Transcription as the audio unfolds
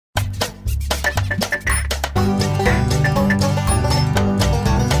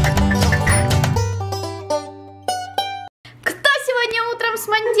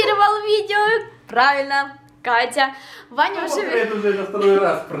Правильно, Катя. Ваня уже... Это уже второй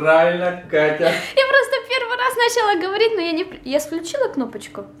раз. Правильно, Катя. Я просто первый раз начала говорить, но я не... Я включила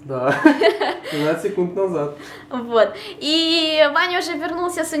кнопочку? Да, 15 секунд назад. Вот. И Ваня уже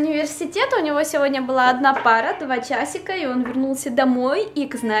вернулся с университета, у него сегодня была одна пара, 2 часика, и он вернулся домой.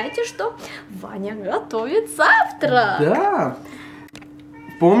 И знаете что? Ваня готовит завтрак. Да.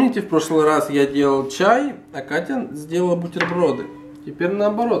 Помните, в прошлый раз я делал чай, а Катя сделала бутерброды. Теперь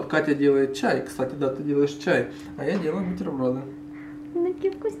наоборот, Катя делает чай. Кстати, да, ты делаешь чай, а я делаю бутерброды.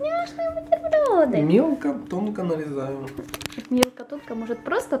 Такие вкусняшные бутерброды. Мелко, тонко нарезаю. Мелко-тонко, может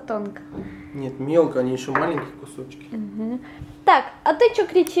просто тонко? Нет, мелко, они еще маленькие кусочки. Угу. Так, а ты что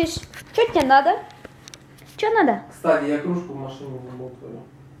кричишь? Что тебе надо? Что надо? Кстати, я кружку в машине забыл твою.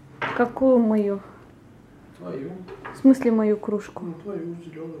 Какую мою? Твою. В смысле мою кружку? Ну, твою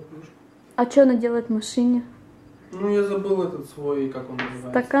зеленую кружку. А что она делает в машине? Ну, я забыл этот свой, как он называется?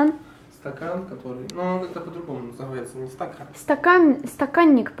 Стакан? Стакан, который... Ну, он как-то по-другому называется, не стакан.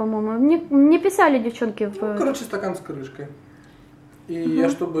 Стаканник, по-моему. Мне писали девчонки в... Ну, короче, стакан с крышкой. И я,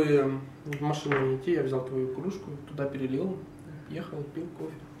 чтобы в машину не идти, я взял твою кружку, туда перелил, ехал, пил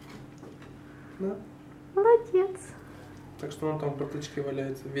кофе. Да. Молодец. Так что он там под тычкой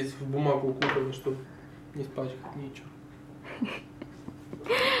валяется, весь в бумагу укутанный, чтобы не испачкать ничего.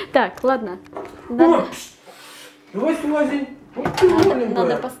 Так, ладно. Давай слазень.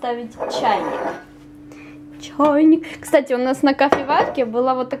 Надо поставить чайник. Чайник. Кстати, у нас на кофеварке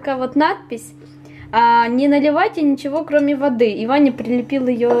была вот такая вот надпись: не наливайте ничего, кроме воды. И Ваня прилепил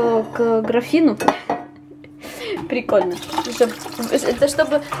ее к графину. Прикольно. Это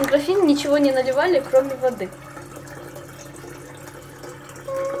чтобы в графин ничего не наливали, кроме воды.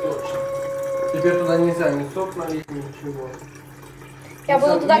 Теперь туда нельзя ни сок налить, ничего. Я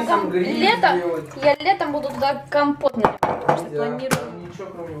буду туда летом буду туда компот наливать. Ничего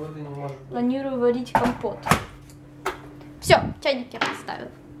кроме воды не может быть. Планирую варить компот. Все, чайник я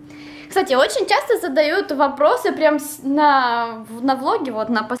поставила. Кстати, очень часто задают вопросы прям на влоге, вот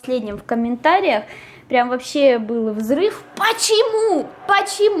на последнем в комментариях. Прям вообще был взрыв. Почему?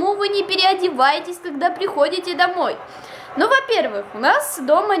 Почему вы не переодеваетесь, когда приходите домой? Ну, во-первых, у нас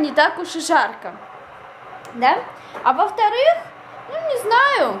дома не так уж и жарко. Да? А во-вторых, ну, не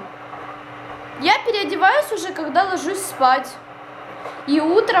знаю. Я переодеваюсь уже, когда ложусь спать. И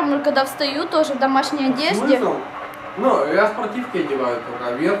утром, когда встаю, тоже в домашней одежде. Смысл? Ну, я спортивки одеваю только,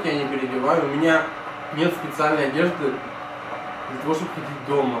 а верх я не переодеваю. У меня нет специальной одежды для того, чтобы ходить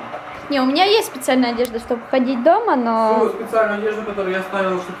дома. Не, у меня есть специальная одежда, чтобы ходить дома, но... Всю специальную одежду, которую я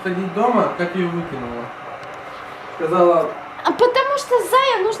ставила, чтобы ходить дома, как ее выкинула. Сказала... А потому что,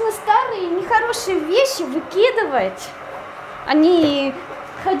 Зая, нужно старые, нехорошие вещи выкидывать, а не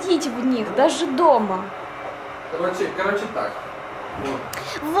ходить в них, даже дома. Короче так.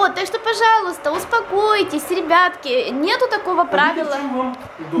 Вот, так что, пожалуйста, успокойтесь, ребятки, нету такого правила. В чем вам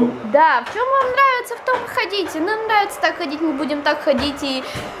удобно? Да, в чем вам нравится, в том ходите. Нам нравится так ходить, мы будем так ходить, и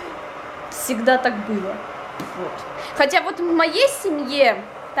всегда так было. Вот. Хотя вот в моей семье,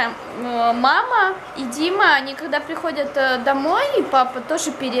 там, мама и Дима, они когда приходят домой, и папа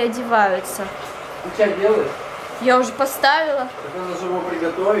тоже переодеваются. Ты чай делаешь? Я уже поставила. Так надо же его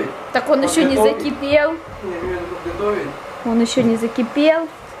приготовить. Так он еще не закипел. Я имею в виду подготовить. Он еще не закипел.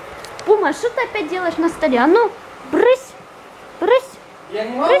 Пума, что ты опять делаешь на столе? А ну, брысь, брысь. Я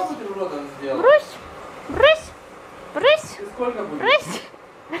не могу бутербродом сделать. Брысь, брысь, брысь. Ты сколько будешь? Брысь,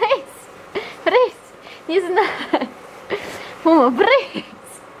 брысь, брысь. Не знаю. Пума, брысь,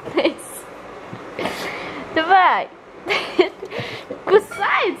 брысь. Давай.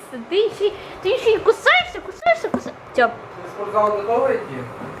 Кусается. Ты еще и кусаешься. Тёп. Ты в спортзал готова идти?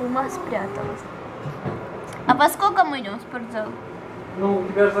 Пума спряталась. А во сколько мы идем в спортзал? Ну, у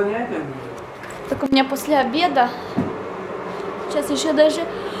тебя же занятия будет. Так у меня после обеда. Сейчас еще даже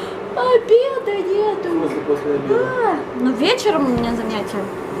обеда нету. В смысле после обеда? Да. Ну, вечером у меня занятия.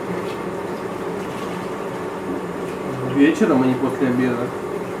 Вечером, а не после обеда.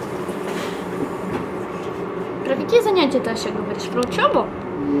 Про какие занятия ты вообще говоришь? Про учебу?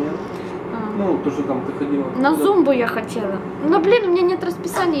 Нет. Ну, то, что там ты ходила. На зумбу я хотела. Но, блин, у меня нет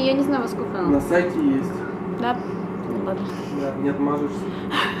расписания, я не знаю, во сколько она. На сайте есть. Да? Ну, ладно. Да, не отмажешься.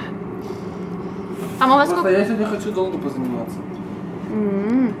 А мы во Просто сколько? я сегодня хочу долго позаниматься.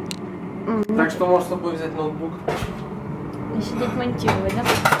 Так что можешь с собой взять ноутбук. И сидеть монтировать, да?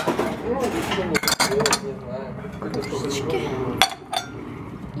 Ну, ничего не сделать, не знаю. Это Кружечки.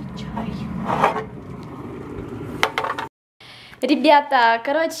 И чай. Ребята,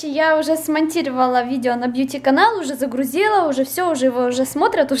 короче, я уже смонтировала видео на бьюти-канал, уже загрузила, уже все, уже его уже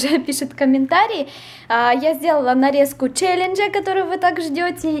смотрят, уже пишут комментарии. Я сделала нарезку челленджа, который вы так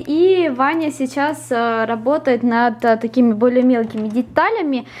ждете, и Ваня сейчас работает над такими более мелкими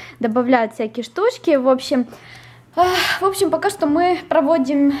деталями, добавляет всякие штучки. В общем, пока что мы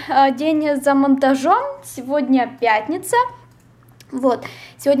проводим день за монтажом. Сегодня пятница. Вот,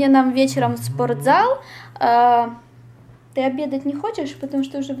 сегодня нам вечером в спортзал. Ты обедать не хочешь, потому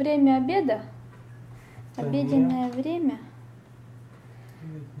что уже время обеда? Да обеденное время.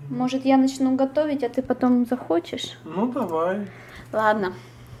 Может, я начну готовить, а ты потом захочешь? Ну, давай. Ладно.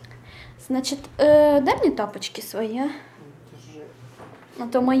 Значит, дай мне тапочки свои, а? Держи. А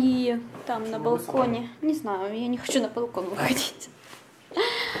то мои там на балконе. Не знаю, я не хочу на балкон выходить.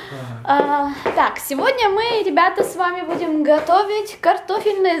 Так, сегодня мы, ребята, с вами будем готовить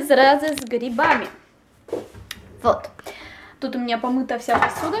картофельные зразы с грибами. Вот. Тут у меня помыта вся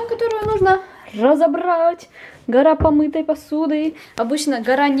посуда, которую нужно разобрать. Гора помытой посуды. Обычно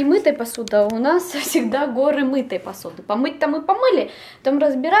гора не мытой посуды, а у нас всегда горы мытой посуды. Помыть-то мы помыли, потом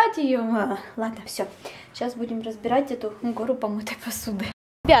разбирать ее. Ладно, все. Сейчас будем разбирать эту гору помытой посуды.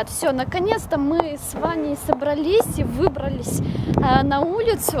 Ребят, все, наконец-то мы с Ваней собрались и выбрались на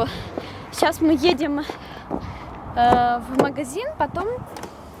улицу. Сейчас мы едем в магазин, потом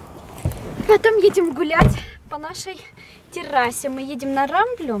едем гулять по нашей террасе. Мы едем на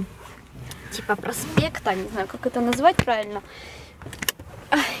Рамблю, типа проспекта, не знаю, как это назвать правильно.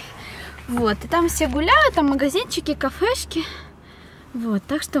 Вот, и там все гуляют, там магазинчики, кафешки. Вот,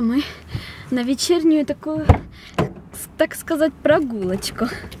 так что мы на вечернюю такую, так сказать, прогулочку.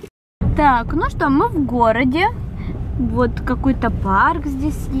 Так, ну что, мы в городе. Вот какой-то парк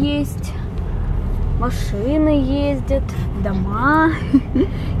здесь есть. Машины ездят, дома,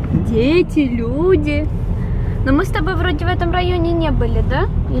 дети, люди. Но мы с тобой вроде в этом районе не были, да?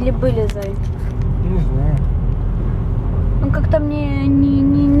 Или были, Зай? Не знаю. Ну как-то мне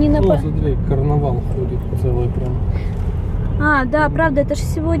не напомнило. О, смотри, карнавал ходит целый прям. А, да, правда, это же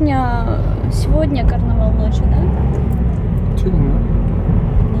сегодня карнавал ночью, да? Че не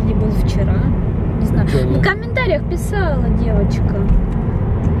знаю. Или был вчера? Не знаю. В комментариях писала девочка.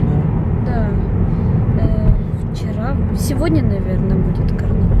 Да. Вчера. Сегодня, наверное, будет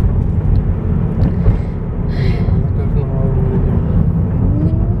карнавал.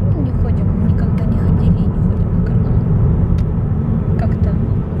 Мы не ходим, никогда не ходили и не ходим на карнавал. Как-то,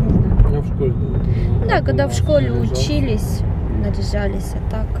 не знаю. Я в школе. Да, когда в школе учились, наряжались,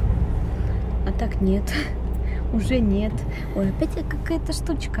 а так нет. Уже нет. Ой, опять какая-то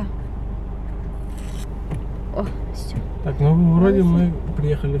штучка. О, все. Так, ну вроде мы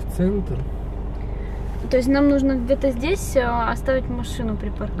приехали в центр. То есть нам нужно где-то здесь оставить машину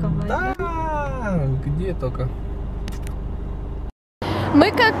припарковать? Да, где только.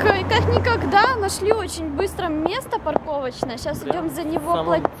 Мы как никогда нашли очень быстро место парковочное. Сейчас идем за него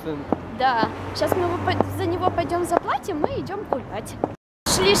платить. Да, сейчас мы за него пойдем заплатим и идем гулять.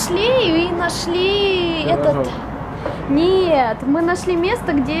 Шли и нашли этот. Нет, мы нашли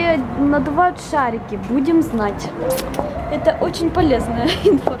место, где надувают шарики. Будем знать. Это очень полезная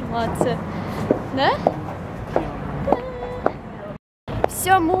информация. Да?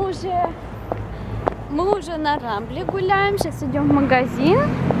 Все, мы уже на Рамбле гуляем. Сейчас идем в магазин,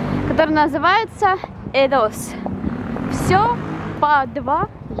 который называется ЕДЯТ. Все по 2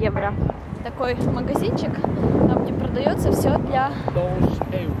 евро. Такой магазинчик, там где продается все для...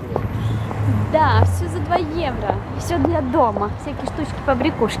 Да, все за 2 евро. Все для дома. Всякие штучки,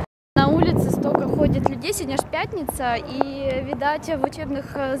 побрякушки. На улице столько ходит людей, сегодня же пятница, и, видать, в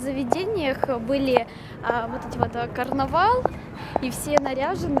учебных заведениях были вот эти вот карнавал, и все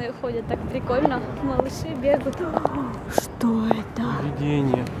наряженные ходят, так прикольно, малыши бегают. Что это?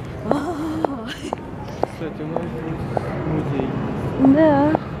 Заведение. Кстати, у нас здесь музей.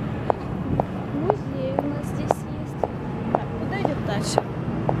 Да. Музей у нас здесь есть. Так, куда идем дальше?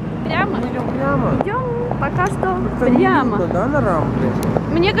 Прямо? Мы идем прямо. Идем пока что прямо. Да, на Рамбле.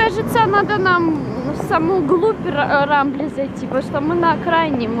 Мне кажется, надо нам в саму глубь Рамбли зайти, потому что мы на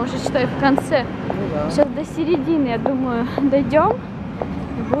окраине, может, что и в конце. Ну, да. Сейчас до середины, я думаю, дойдем,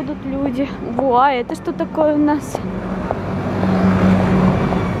 и будут люди. Во, а это что такое у нас?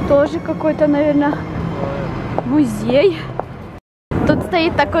 Тоже какой-то, наверное, музей. Тут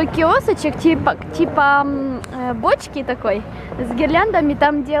стоит такой киосочек, типа бочки такой, с гирляндами,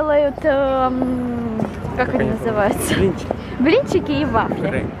 там делают, как они называются? Блинчики. Блинчики и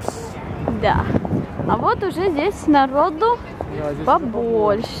вафли. Да. А вот уже здесь народу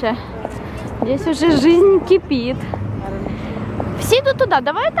побольше. Здесь уже жизнь кипит. Все идут туда.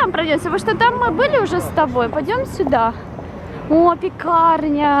 Давай там пройдемся, потому что там мы были уже с тобой. Пойдем сюда. О,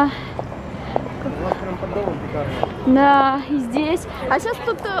 пекарня. У вас прям под домом пекарня. Да, и здесь. А сейчас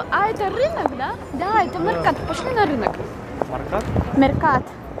тут... А, это рынок, да? Да, это Меркат. Пошли на рынок. Маркат? Меркат.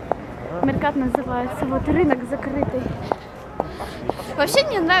 Меркат называется. Вот рынок закрытый. Вообще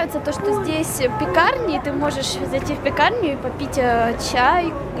мне нравится то, что здесь пекарни. Ты можешь зайти в пекарню и попить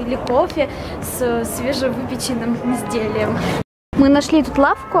чай или кофе с свежевыпеченным изделием. Мы нашли тут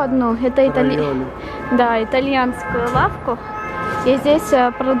лавку одну. Это да, итальянскую лавку. И здесь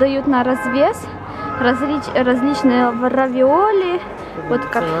продают на развес различные равиоли. Вот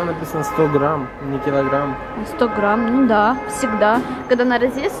как... Цена написано 100 грамм, не килограмм. 100 грамм, ну да, всегда. Когда на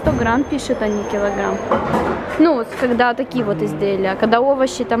развес 100 грамм пишут, а не килограмм. Ну, вот когда такие вот изделия. Когда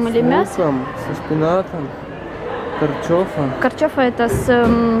овощи там или мясо. Со шпинатом, карчофа. Карчофа это с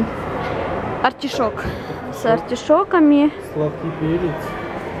артишок. С артишоками. Сладкий перец.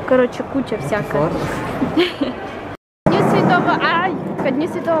 Короче, куча всякого. Ко Дню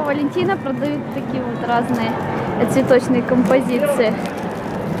Святого Валентина продают такие вот разные цветочные композиции.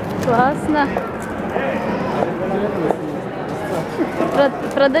 Классно.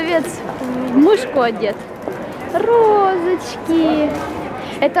 Продавец в мышку одет. Розочки.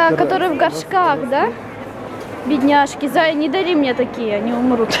 Это которые в горшках, да? Бедняжки. Зая, не дари мне такие, они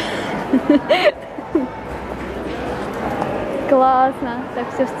умрут. Классно. Так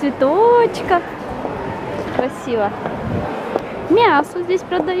все в цветочках. Красиво. Мясо здесь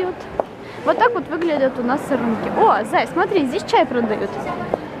продают. Вот так вот выглядят у нас рынки. О, Зай, смотри, здесь чай продают.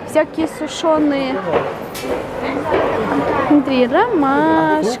 Всякие сушеные. Смотри,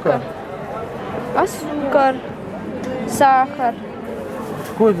 ромашка. Асукар. Сахар.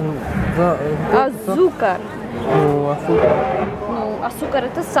 Какой это? Азукар. Ну, асукар. Ну, асукар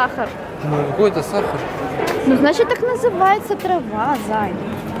это сахар. Ну, какой это сахар? Ну, значит, так называется трава, Зай.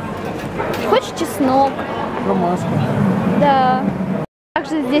 Хочешь чеснок? Ромашка. Да.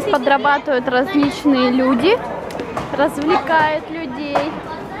 Также здесь подрабатывают различные люди, развлекают людей.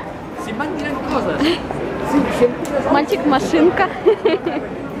 Мальчик-машинка.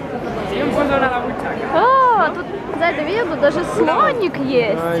 О, тут, Зай, ты видел, тут даже слоник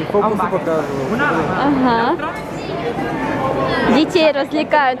есть. И фокусы показывают. Ага. Детей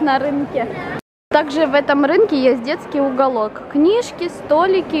развлекают на рынке. Также в этом рынке есть детский уголок. Книжки,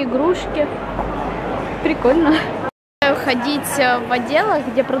 столики, игрушки. Прикольно. Ходить в отделах,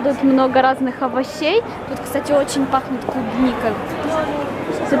 где продают много разных овощей. Тут, кстати, очень пахнет клубникой.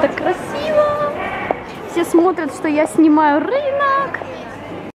 Все так красиво. Все смотрят, что я снимаю рынок.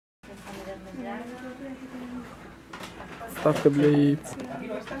 Ставка для яиц.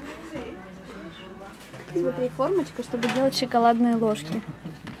 Смотри, формочка, чтобы делать шоколадные ложки.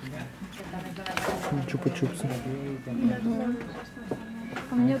 Чупа-чупсы.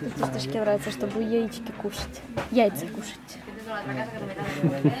 А мне вот эти штучки нравятся, чтобы яички кушать. Яйца кушать.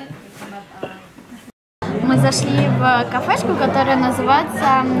 Мы зашли в кафешку, которая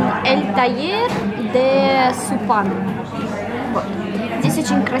называется El Taller de Supan. Вот. Здесь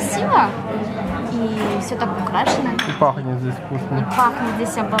очень красиво. И все так украшено. И пахнет здесь вкусно. И пахнет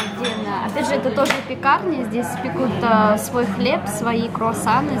здесь обалденно. Опять же, это тоже пекарня. Здесь пекут свой хлеб, свои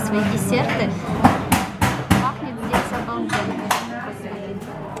круассаны, свои десерты. Пахнет здесь обалденно.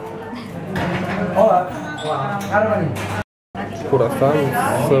 Круассан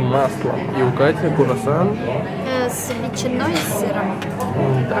с маслом. И у Кати круассан С ветчиной и сыром.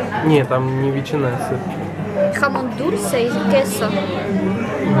 Да. Нет, там не ветчина, а сыр. Хамон дульсе и кесо.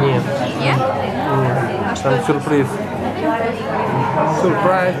 Нет. Нет? Нет. что Там это? сюрприз.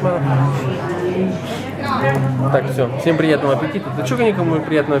 Сюрприз, Так, все. Всем приятного аппетита. Ты что никому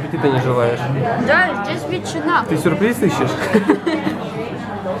приятного аппетита не желаешь? Да, здесь ветчина. Ты сюрприз ищешь?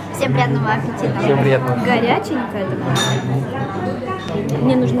 Всем приятного аппетита. Всем приятного. Горяченькое такое.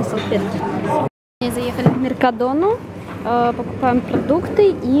 Мне нужны салфетки. Мы заехали в Меркадону, покупаем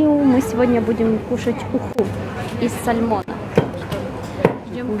продукты, и мы сегодня будем кушать уху из сальмона.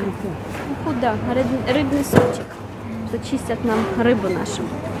 Ждем уху, да, рыбный супчик. Что чистят нам рыбу нашу.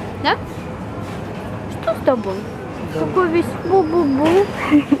 Да? Что с тобой? Да. Такой весь бу-бу-бу.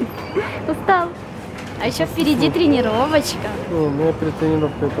 Устал. А еще впереди тренировочка. Я перед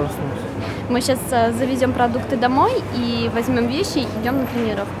тренировкой проснулся. Мы сейчас завезем продукты домой и возьмем вещи и идем на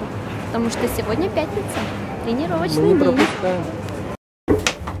тренировку. Потому что сегодня пятница. Тренировочный день.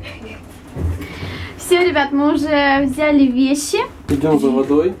 Все, ребят, мы уже взяли вещи. Идем за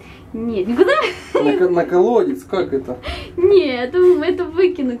водой. Нет, никуда. На колодец, как это? Нет, это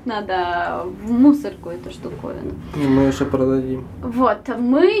выкинуть надо в мусорку, эту штуковину. Мы еще продадим. Вот,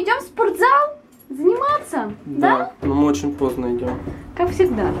 мы идем в спортзал заниматься. Да? Но мы очень поздно идем. Как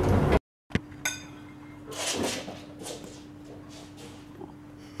всегда.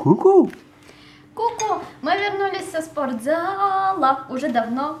 Ку-ку. Ку-ку, мы вернулись со спортзала. Уже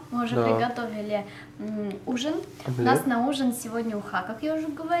давно мы уже приготовили ужин. У нас на ужин сегодня уха, как я уже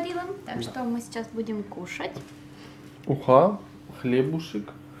говорила. Так что мы сейчас будем кушать. Уха,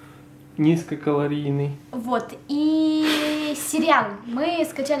 хлебушек, низкокалорийный. Вот, и сериал. Мы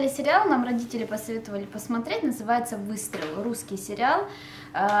скачали сериал, нам родители посоветовали посмотреть. Называется «Выстрел». Русский сериал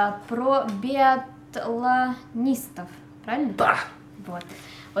про биатлонистов. Правильно? Да.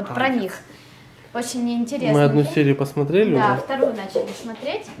 Вот про них. Очень интересно. Мы одну серию посмотрели уже? Да, уже. вторую начали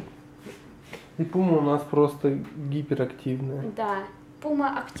смотреть. И ПУМА у нас просто гиперактивная. Да,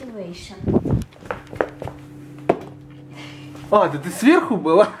 ПУМА Activation. А, да ты сверху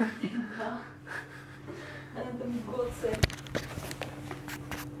была? Да. Она там гоцает.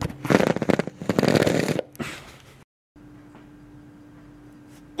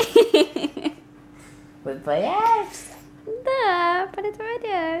 Притворяешься? Да,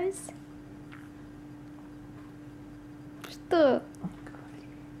 притворяюсь. Что?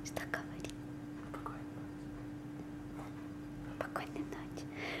 Что говори? Спокойной ночи.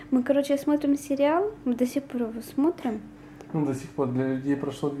 Мы, короче, смотрим сериал. Мы до сих пор его смотрим. Ну, до сих пор для людей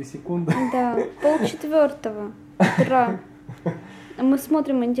прошло 2 секунды. Да, 3:30 утра. Мы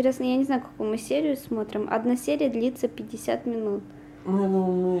смотрим, интересно, я не знаю, какую мы серию смотрим. Одна серия длится 50 минут. Ну, я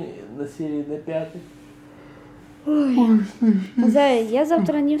думаю, мы на серии до 5. Ой. Зая, я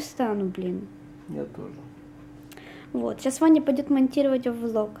завтра не встану, блин. Я тоже. Вот, сейчас Ваня пойдет монтировать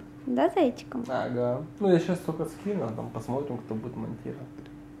влог. Да, зайчиком? Ага. Ну, я сейчас только скину, а там посмотрим, кто будет монтировать.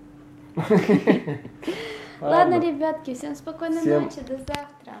 Ладно, ребятки, всем спокойной ночи, до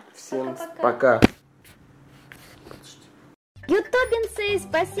завтра. Всем пока. Ютубинцы,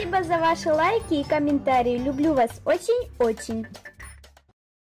 спасибо за ваши лайки и комментарии. Люблю вас очень-очень.